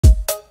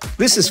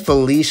This is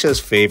Felicia's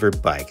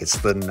favorite bike. It's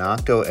the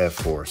Nakto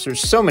F4. So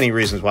there's so many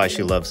reasons why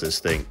she loves this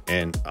thing,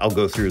 and I'll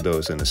go through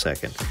those in a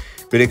second.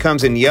 But it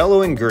comes in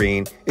yellow and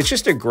green. It's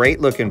just a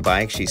great looking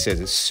bike. She says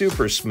it's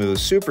super smooth,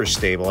 super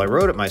stable. I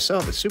rode it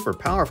myself. It's super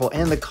powerful,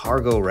 and the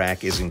cargo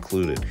rack is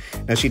included.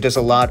 Now, she does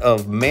a lot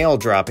of mail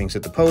droppings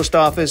at the post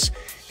office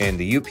and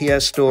the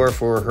UPS store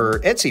for her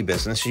Etsy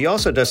business. She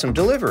also does some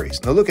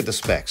deliveries. Now, look at the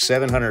specs,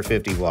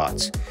 750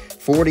 watts,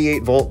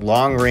 48-volt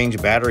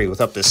long-range battery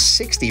with up to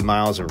 60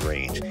 miles of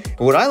range. And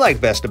what I like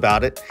best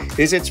about it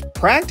is it's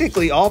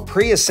practically all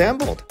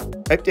pre-assembled.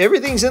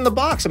 Everything's in the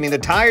box. I mean, the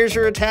tires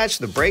are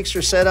attached, the brakes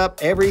are set up,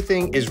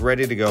 everything is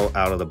ready to go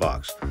out of the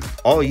box.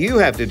 All you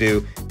have to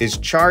do is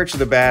charge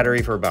the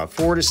battery for about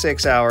 4 to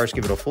 6 hours,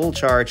 give it a full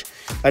charge,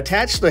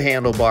 attach the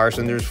handlebars,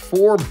 and there's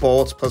 4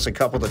 bolts plus a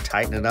couple to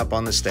tighten it up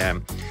on the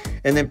stem,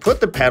 and then put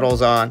the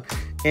pedals on.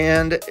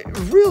 And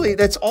really,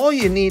 that's all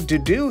you need to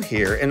do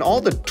here. And all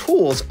the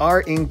tools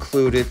are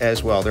included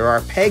as well. There are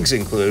pegs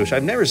included, which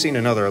I've never seen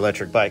another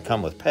electric bike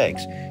come with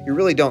pegs. You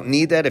really don't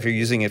need that if you're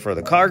using it for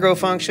the cargo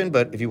function,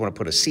 but if you want to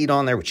put a seat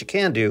on there, which you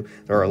can do,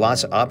 there are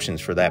lots of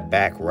options for that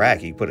back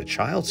rack. You can put a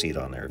child seat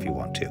on there if you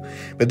want to.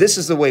 But this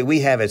is the way we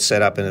have it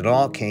set up, and it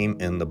all came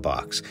in the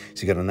box.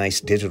 So you got a nice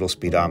digital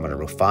speedometer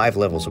with 5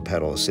 levels of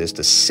pedal assist,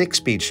 a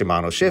 6-speed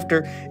Shimano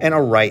shifter, and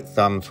a right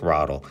thumb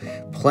throttle.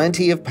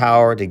 Plenty of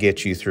power to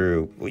get you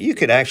through. Well, you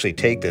could actually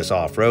take this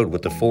off-road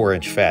with the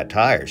 4-inch fat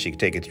tires. You can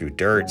take it through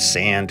dirt,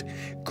 sand,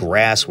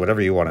 grass,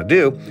 whatever you want to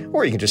do,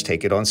 or you can just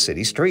take it on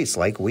city streets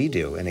like we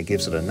do, and it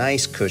gives it a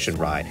nice cushion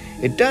ride.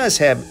 It does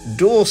have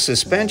dual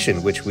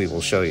suspension, which we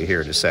will show you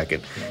here in a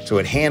second, so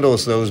it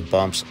handles those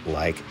bumps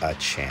like a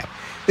champ.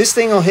 This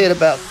thing will hit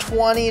about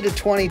 20 to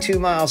 22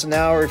 miles an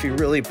hour if you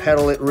really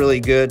pedal it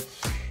really good.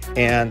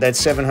 And that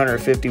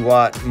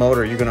 750-watt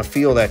motor, you're going to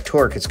feel that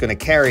torque. It's going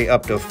to carry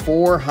up to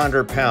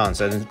 400 pounds.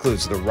 That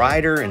includes the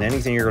rider and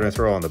anything you're going to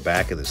throw on the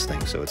back of this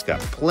thing. So it's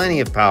got plenty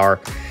of power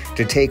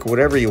to take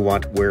whatever you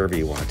want, wherever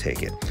you want to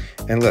take it.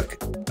 And look,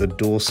 the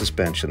dual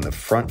suspension, the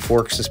front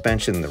fork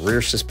suspension, the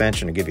rear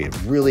suspension to give you a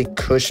really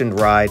cushioned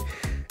ride.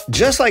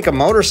 Just like a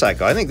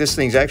motorcycle. I think this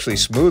thing's actually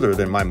smoother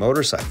than my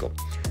motorcycle.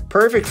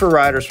 Perfect for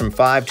riders from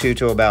 5'2"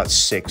 to about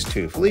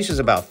 6'2". Felicia's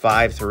about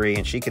 5'3",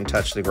 and she can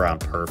touch the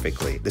ground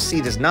perfectly. The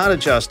seat is not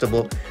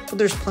adjustable, but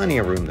there's plenty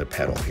of room to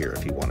pedal here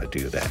if you want to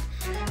do that.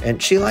 And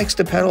she likes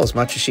to pedal as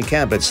much as she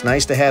can, but it's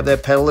nice to have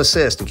that pedal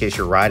assist in case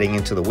you're riding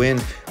into the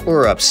wind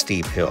or up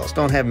steep hills.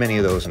 Don't have many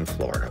of those in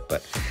Florida,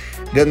 but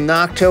the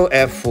Nakto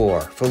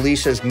F4,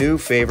 Felicia's new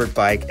favorite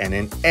bike and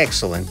an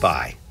excellent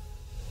buy.